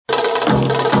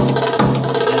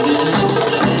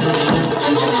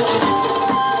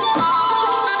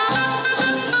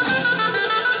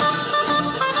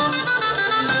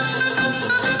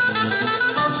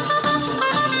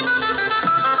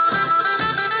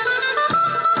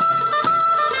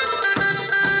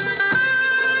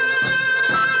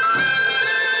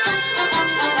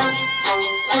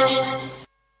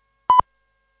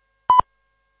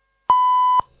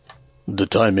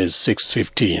time is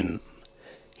 6:15.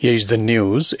 Here is the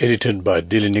news edited by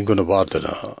Dilini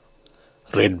Gunawardana,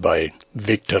 read by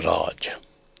Victor Raj.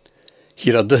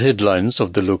 Here are the headlines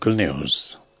of the local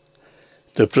news.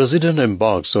 The President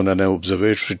embarks on an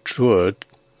observatory tour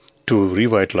to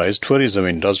revitalize tourism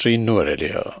industry in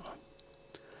Nuerelia.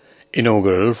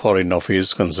 Inaugural Foreign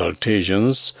Office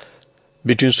consultations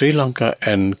between Sri Lanka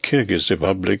and Kyrgyz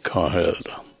Republic are held.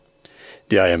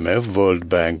 The IMF World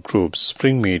Bank Group's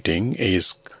spring meeting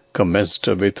is commenced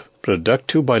with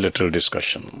productive bilateral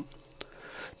discussion.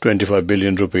 25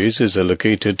 billion rupees is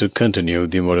allocated to continue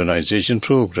the modernization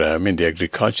program in the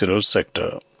agricultural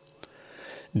sector.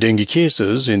 Dengue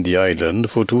cases in the island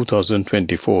for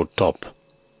 2024 top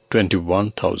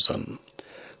 21,000.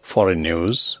 Foreign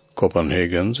news: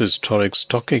 Copenhagen's historic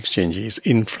stock exchange is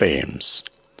in flames.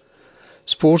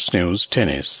 Sports news: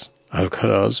 tennis.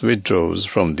 Alcaraz withdraws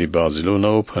from the Barcelona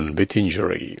Open with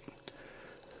injury.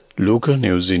 Local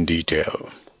news in detail.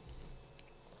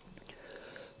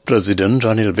 President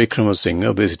Ranil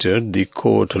Wickremesinghe visited the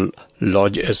Court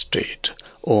Lodge estate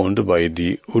owned by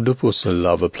the Udupusal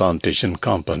Lava Plantation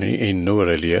Company in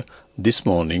Nuerelia this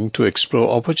morning to explore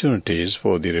opportunities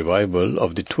for the revival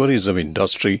of the tourism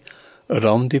industry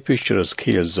around the picturesque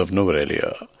hills of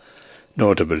Nuerelia.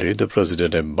 Notably, the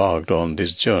President embarked on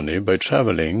this journey by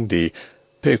traveling the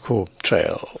Peko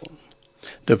Trail.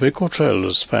 The Peko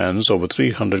Trail spans over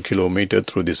 300 kilometers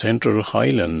through the central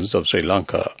highlands of Sri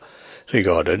Lanka,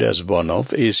 regarded as one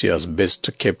of Asia's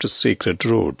best-kept secret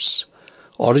routes.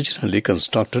 Originally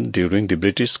constructed during the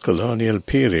British colonial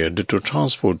period to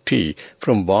transport tea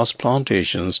from vast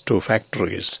plantations to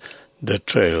factories, the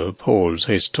trail holds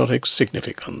historic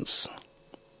significance.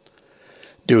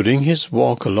 During his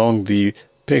walk along the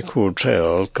Peko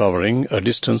Trail, covering a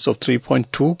distance of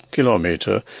 3.2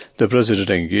 kilometers, the President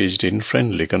engaged in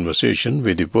friendly conversation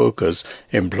with the workers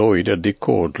employed at the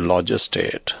Court Lodge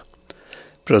estate.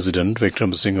 President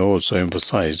Wickremesinghe also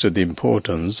emphasized the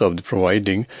importance of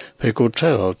providing Peko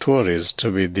Trail tourists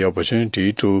with the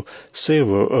opportunity to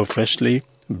savor a freshly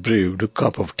brewed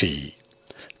cup of tea.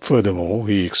 Furthermore,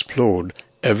 he explored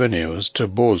avenues to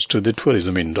bolster the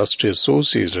tourism industry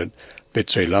associated with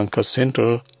Sri Lanka's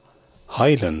central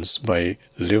highlands by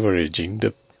leveraging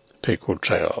the Peko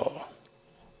Trail.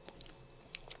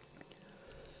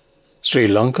 Sri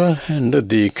Lanka and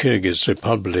the Kyrgyz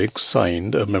Republic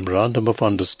signed a memorandum of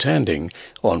understanding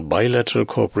on bilateral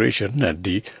cooperation at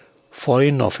the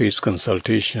Foreign Office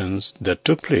consultations that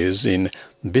took place in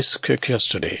Bishkek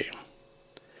yesterday.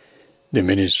 The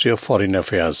Ministry of Foreign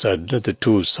Affairs said that the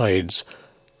two sides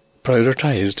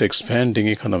prioritized expanding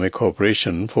economic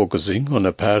cooperation focusing on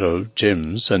apparel,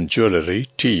 gems and jewelry,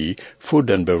 tea, food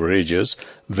and beverages,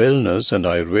 wellness and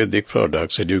Ayurvedic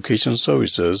products, education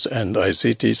services and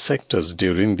ICT sectors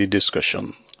during the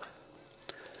discussion.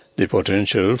 The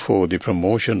potential for the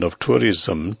promotion of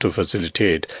tourism to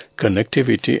facilitate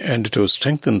connectivity and to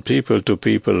strengthen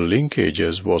people-to-people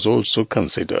linkages was also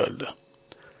considered.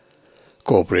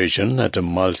 Cooperation at a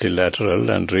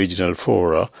multilateral and regional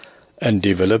fora and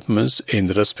developments in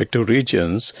the respective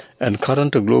regions and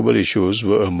current global issues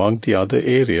were among the other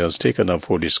areas taken up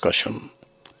for discussion.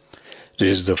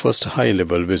 This is the first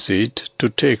high-level visit to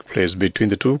take place between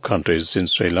the two countries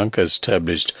since Sri Lanka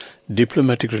established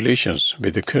diplomatic relations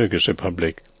with the Kyrgyz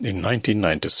Republic in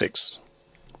 1996.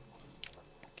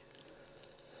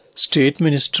 State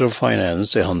Minister of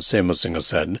Finance Sinhala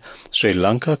said Sri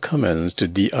Lanka commenced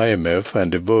the IMF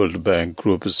and the World Bank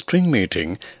Group spring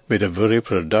meeting with a very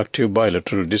productive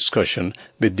bilateral discussion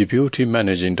with Deputy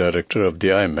Managing Director of the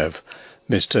IMF,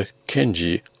 Mr.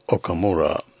 Kenji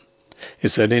Okamura. He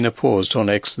said in a post on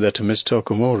X that Mr.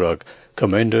 Okamura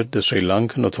commended the Sri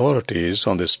Lankan authorities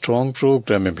on the strong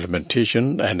program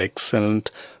implementation and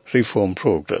excellent reform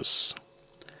progress.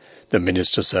 The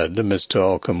minister said Mr.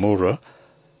 Okamura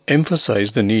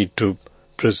emphasized the need to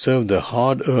preserve the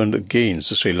hard-earned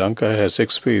gains Sri Lanka has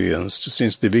experienced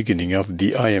since the beginning of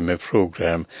the IMF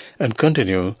program and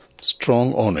continue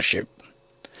strong ownership.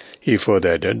 He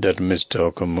further added that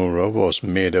Mr. Okamura was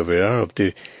made aware of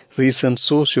the recent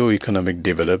socio-economic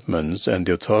developments and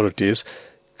the authorities'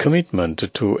 commitment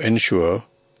to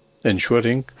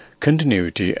ensuring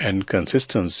continuity and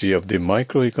consistency of the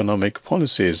microeconomic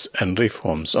policies and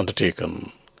reforms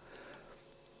undertaken.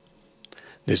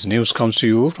 This news comes to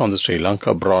you from the Sri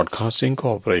Lanka Broadcasting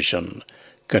Corporation.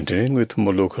 Continuing with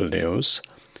more local news,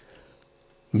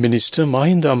 Minister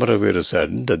Mahinda Amaravira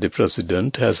said that the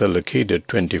President has allocated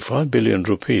 25 billion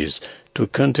rupees to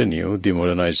continue the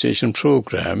modernization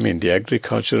program in the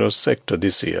agricultural sector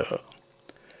this year.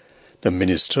 The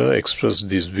minister expressed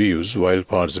these views while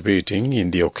participating in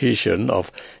the occasion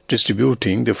of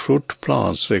distributing the fruit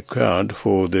plants required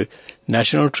for the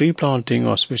national tree planting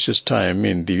auspicious time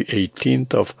on the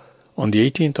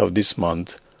 18th of this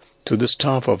month to the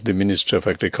staff of the Ministry of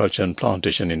Agriculture and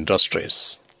Plantation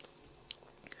Industries.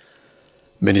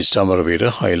 Minister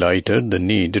Amaravira highlighted the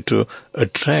need to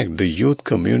attract the youth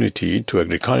community to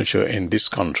agriculture in this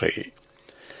country.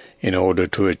 In order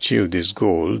to achieve this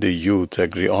goal, the Youth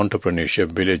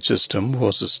Agri-Entrepreneurship Village System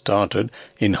was started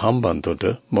in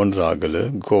Hambantota,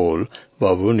 Monragala, Galle,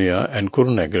 Vavuniya and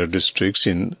Kurunegala districts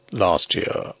in last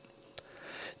year.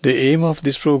 The aim of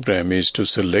this program is to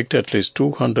select at least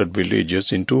 200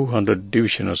 villages in 200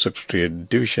 divisional secretariat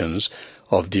divisions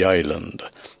of the island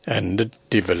and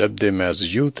develop them as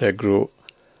youth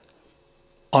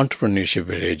agro-entrepreneurship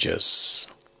villages.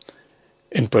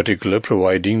 In particular,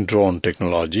 providing drone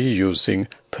technology using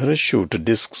parachute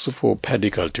discs for paddy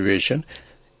cultivation,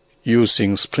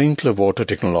 using sprinkler water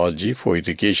technology for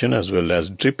irrigation as well as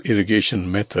drip irrigation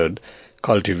method,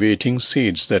 cultivating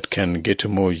seeds that can get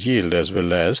more yield as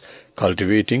well as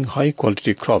cultivating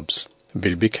high-quality crops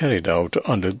will be carried out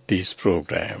under this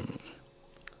program.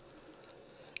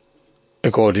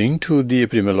 According to the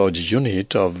epidemiology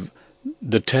unit,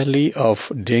 the tally of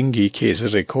dengue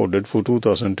cases recorded for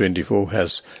 2024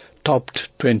 has topped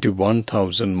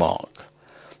 21,000 mark.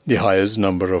 The highest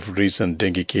number of recent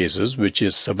dengue cases, which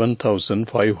is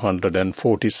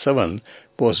 7,547,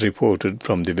 was reported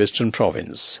from the Western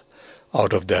Province.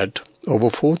 Out of that, over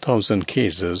 4,000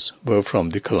 cases were from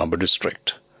the Colombo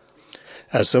district.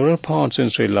 As several parts in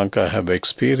Sri Lanka have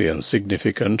experienced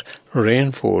significant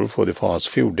rainfall for the past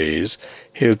few days,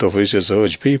 health officials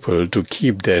urge people to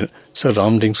keep their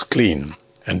surroundings clean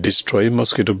and destroy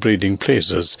mosquito breeding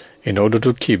places in order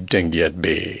to keep dengue at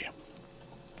bay.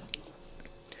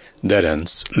 That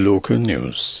ends local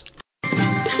news.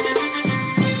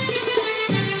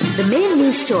 The main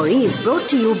news story is brought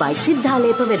to you by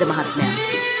Sinhala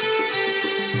Mahatmya.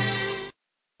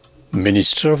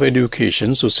 Minister of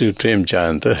Education Sushil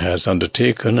Premjayanta has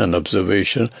undertaken an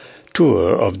observation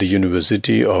tour of the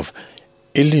University of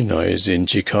Illinois in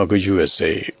Chicago,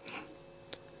 USA.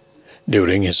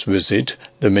 During his visit,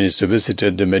 the minister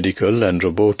visited the medical and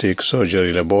robotic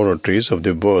surgery laboratories of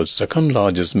the world's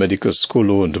second-largest medical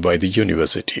school owned by the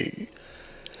university.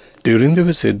 During the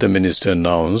visit, the minister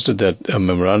announced that a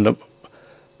memorandum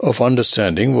of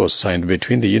understanding was signed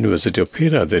between the University of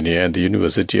Peradeniya and the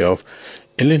University of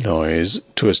Illinois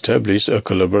to establish a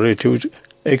collaborative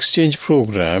exchange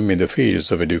program in the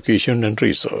fields of education and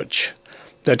research.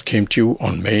 That came to you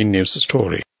on Main News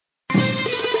Story.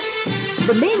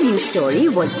 The Main News Story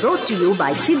was brought to you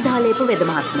by Sinhala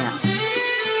Mahatmya.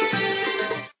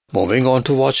 Moving on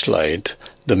to Watchlight,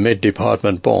 the Met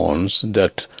Department warns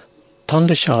that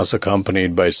thunder showers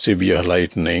accompanied by severe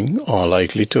lightning are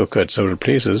likely to occur at several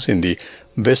places in the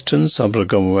western,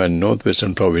 Sabaragamu and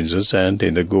northwestern provinces and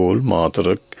in the Galle,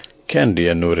 Mathura, Kandy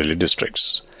and Nureli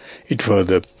districts. It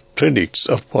further predicts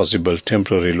of possible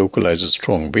temporary localized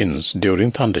strong winds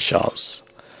during thunder showers.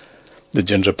 The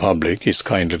general public is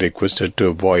kindly requested to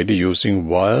avoid using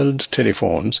wired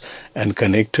telephones and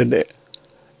connected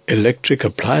electric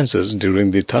appliances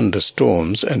during the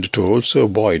thunderstorms and to also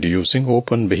avoid using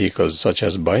open vehicles such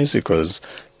as bicycles,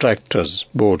 tractors,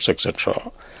 boats,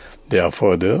 etc. They are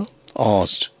further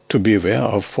asked to be aware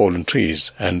of fallen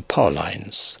trees and power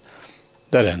lines.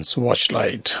 That ends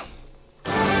Watchlight.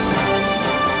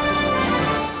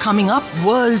 Coming up,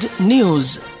 World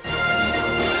News.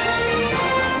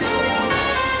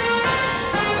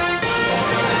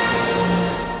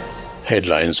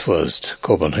 Headlines first.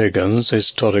 Copenhagen's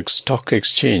historic stock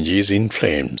exchange is in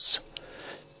flames.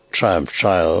 Trump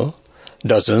trial.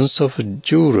 Dozens of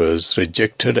jurors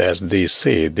rejected as they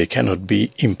say they cannot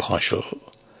be impartial.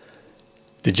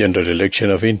 The general election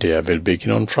of India will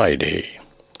begin on Friday.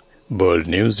 World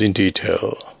News in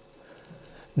detail.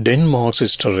 Denmark's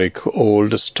historic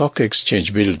old stock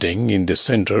exchange building in the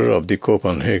center of the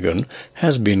Copenhagen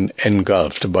has been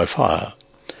engulfed by fire.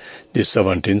 The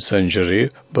 17th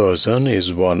century Børsen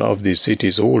is one of the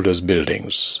city's oldest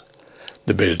buildings.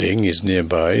 The building is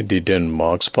nearby the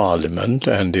Denmark's parliament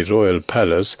and the royal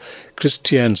palace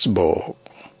Christiansborg.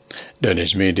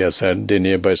 Danish media said the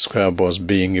nearby square was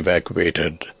being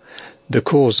evacuated. The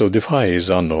cause of the fire is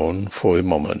unknown for the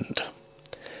moment.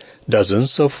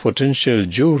 Dozens of potential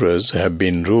jurors have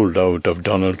been ruled out of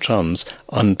Donald Trump's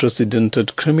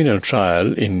unprecedented criminal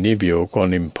trial in New York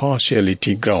on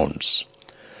impartiality grounds.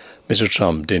 Mr.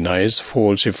 Trump denies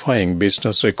falsifying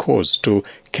business records to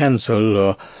cancel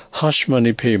a hush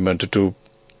money payment to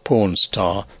porn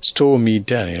star Stormy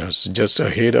Daniels just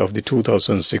ahead of the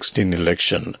 2016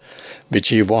 election, which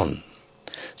he won.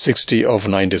 60 of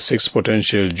 96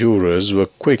 potential jurors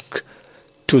were quick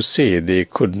to say they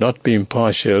could not be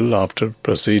impartial after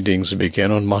proceedings began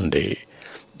on Monday.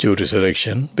 Jury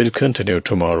selection will continue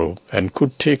tomorrow and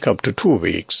could take up to 2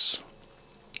 weeks.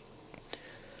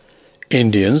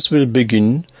 Indians will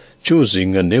begin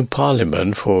choosing a new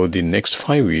parliament for the next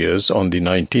 5 years on the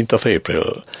 19th of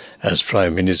April, as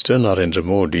Prime Minister Narendra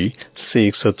Modi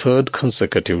seeks a third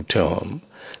consecutive term,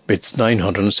 with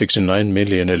 969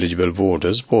 million eligible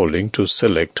voters polling to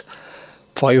select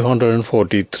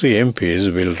 543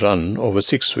 MPs will run over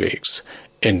 6 weeks,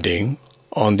 ending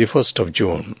on the 1st of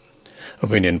June.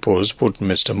 Opinion polls put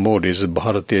Mr. Modi's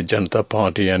Bharatiya Janata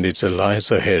Party and its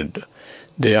allies ahead.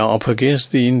 They are up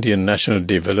against the Indian National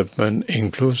Development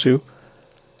Inclusive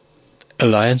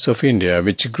Alliance of India,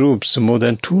 which groups more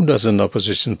than 24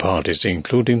 opposition parties,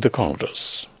 including the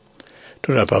Congress.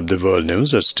 To wrap up the world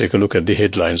news, let's take a look at the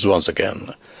headlines once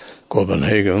again.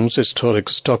 Copenhagen's historic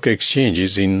stock exchange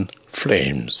is in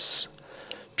flames.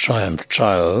 Triumph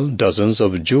trial, dozens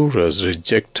of jurors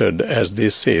rejected as they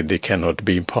say they cannot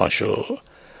be impartial.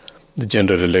 The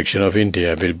general election of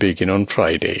India will begin on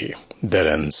Friday. That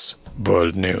ends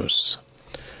world news.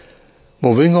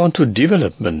 Moving on to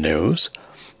development news,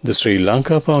 the Sri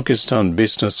Lanka-Pakistan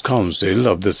Business Council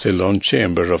of the Ceylon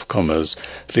Chamber of Commerce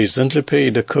recently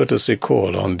paid a courtesy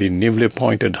call on the newly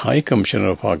appointed High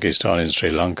Commissioner of Pakistan in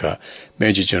Sri Lanka,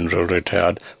 Major General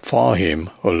retired Fahim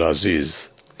Ul-Aziz.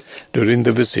 During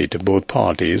the visit, both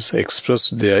parties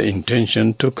expressed their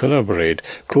intention to collaborate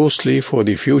closely for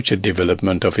the future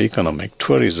development of economic,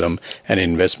 tourism and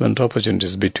investment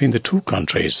opportunities between the two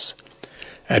countries.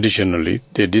 Additionally,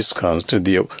 they discussed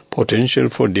the potential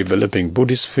for developing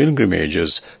Buddhist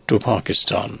pilgrimages to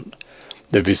Pakistan.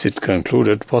 The visit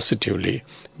concluded positively,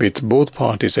 with both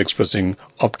parties expressing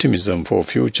optimism for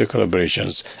future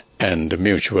collaborations and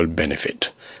mutual benefit.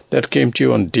 That came to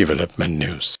you on Development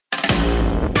News.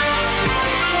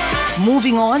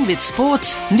 Moving on with sports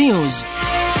news.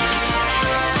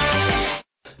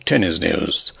 Tennis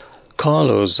news.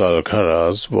 Carlos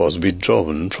Alcaraz was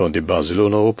withdrawn from the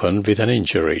Barcelona Open with an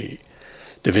injury.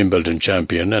 The Wimbledon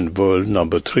champion and world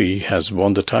number 3 has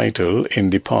won the title in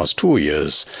the past 2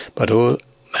 years, but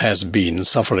has been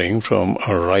suffering from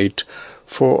a right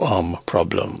forearm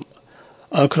problem.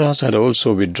 Alcaraz had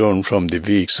also withdrawn from the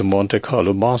week's Monte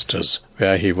Carlo Masters,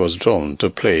 where he was drawn to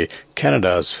play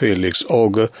Canada's Felix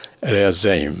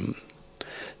Auger-Aliassime.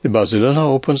 The Barcelona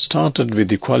Open started with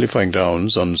the qualifying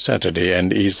rounds on Saturday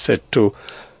and is set to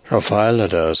Rafael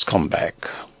Nadal's comeback.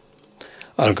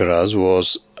 Alcaraz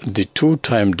was the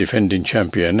two-time defending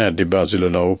champion at the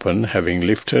Barcelona Open, having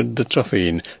lifted the trophy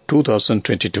in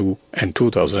 2022 and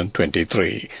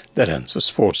 2023. That ends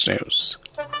sports news.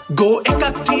 Go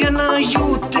ekakiyana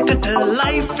youth eකට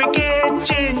life එකේ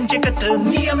change එකට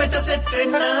නියමෙට set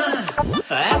වෙන්න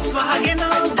ඇස් වහගෙන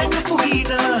දැකපු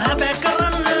හින හැබැයි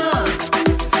කරන්න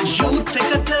youth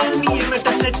එකට නියමෙට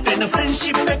set වෙන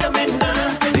friendship එක මෙන්න.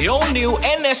 The all-new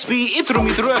NSB Ithru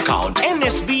account,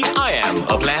 NSB IM,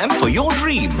 a plan for your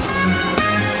dream.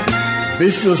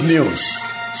 Business News,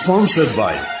 sponsored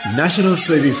by National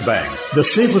Savings Bank, the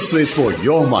safest place for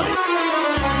your money.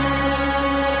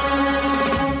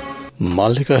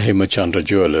 Mallika Hemachandra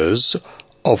Jewellers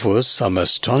offers some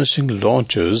astonishing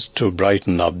launches to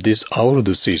brighten up this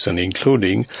Auradu season,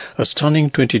 including a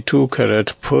stunning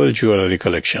 22-carat pearl jewellery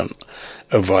collection,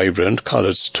 a vibrant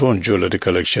coloured stone jewellery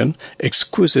collection,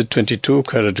 exquisite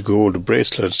 22-carat gold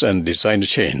bracelets and designer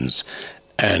chains,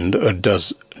 and a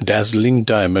dazzling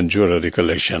diamond jewellery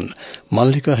collection.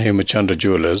 Mallika Hemachandra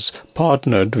Jewellers,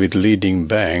 partnered with leading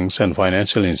banks and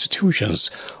financial institutions,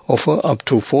 offer up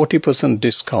to 40%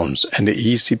 discounts and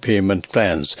easy payment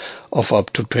plans of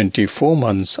up to 24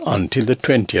 months until the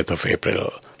 20th of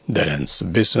April. That ends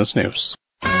Business News.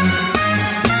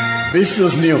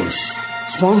 Business News,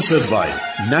 sponsored by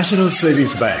National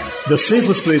Savings Bank, the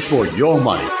safest place for your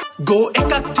money. Go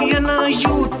ekakiyana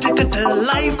youth එකට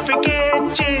life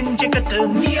එකේ change එකට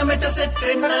නියමෙට set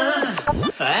වෙන්න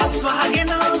ඇස්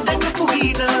වහගෙන දැකපු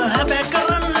හින හැබැයි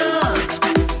කරන්න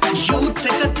youth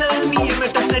එකට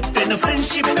නියමෙට set වෙන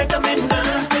friendship එක මෙන්න.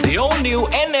 The all-new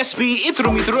NSB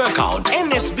Ithru account,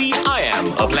 NSB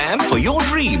IM, a plan for your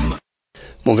dream.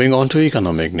 Moving on to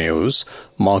economic news,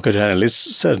 market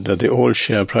analysts said that the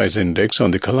all-share price index on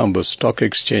the Colombo Stock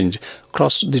Exchange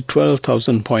crossed the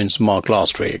 12,000 points mark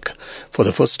last week, for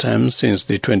the first time since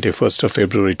the 21st of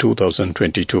February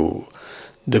 2022.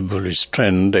 The bullish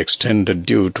trend extended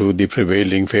due to the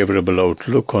prevailing favourable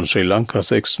outlook on Sri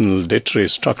Lanka's external debt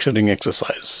restructuring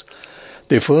exercise.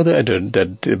 They further added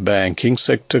that the banking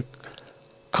sector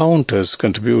counters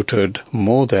contributed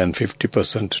more than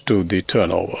 50% to the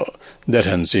turnover. That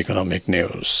ends economic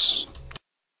news.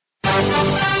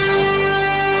 Weather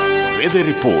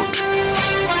report.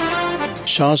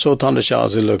 Showers or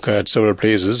thundershowers will occur at several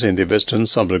places in the western,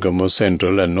 Sabaragamu,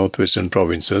 central and northwestern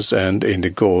provinces and in the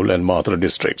Galle and Mathura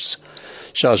districts.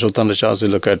 Showers or thundershowers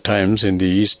will occur at times in the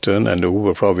eastern and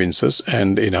Uva provinces,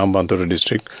 and in Hambantota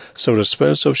district, several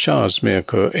spells of showers may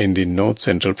occur in the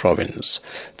north-central province.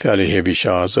 Fairly heavy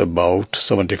showers, about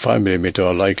 75 mm,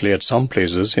 are likely at some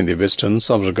places in the western,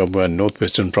 Sabaragamu and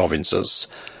northwestern provinces.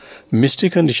 Misty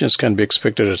conditions can be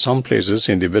expected at some places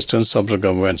in the western,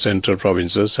 Sabaragamu and central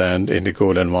provinces and in the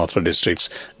Galle and Mathura districts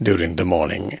during the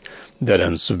morning. That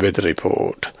ends weather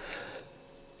report.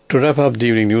 To wrap up the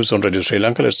evening news on Radio Sri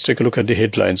Lanka, let's take a look at the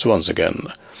headlines once again.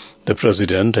 The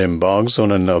President embarks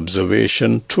on an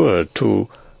observation tour to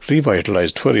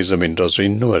revitalize tourism industry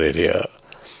in Nuwara area.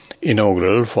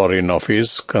 Inaugural Foreign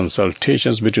Office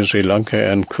consultations between Sri Lanka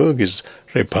and Kyrgyz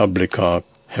Republic are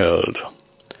held.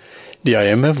 The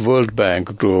IMF World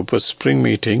Bank Group spring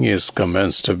meeting is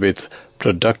commenced with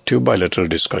productive bilateral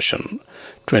discussion.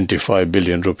 25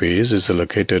 billion rupees is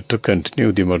allocated to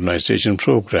continue the modernization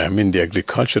program in the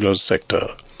agricultural sector.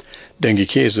 Dengue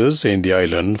cases in the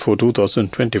island for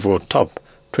 2024 top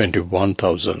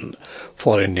 21,000.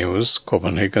 Foreign news: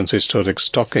 Copenhagen's historic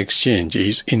stock exchange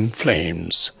is in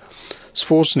flames.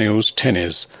 Sports news: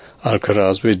 tennis.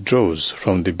 Alcaraz withdraws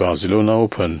from the Barcelona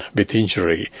Open with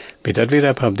injury. With that, we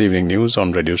wrap up the evening news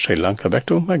on Radio Sri Lanka. Back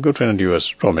to my good friend and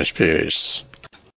US, Ramesh Pierce.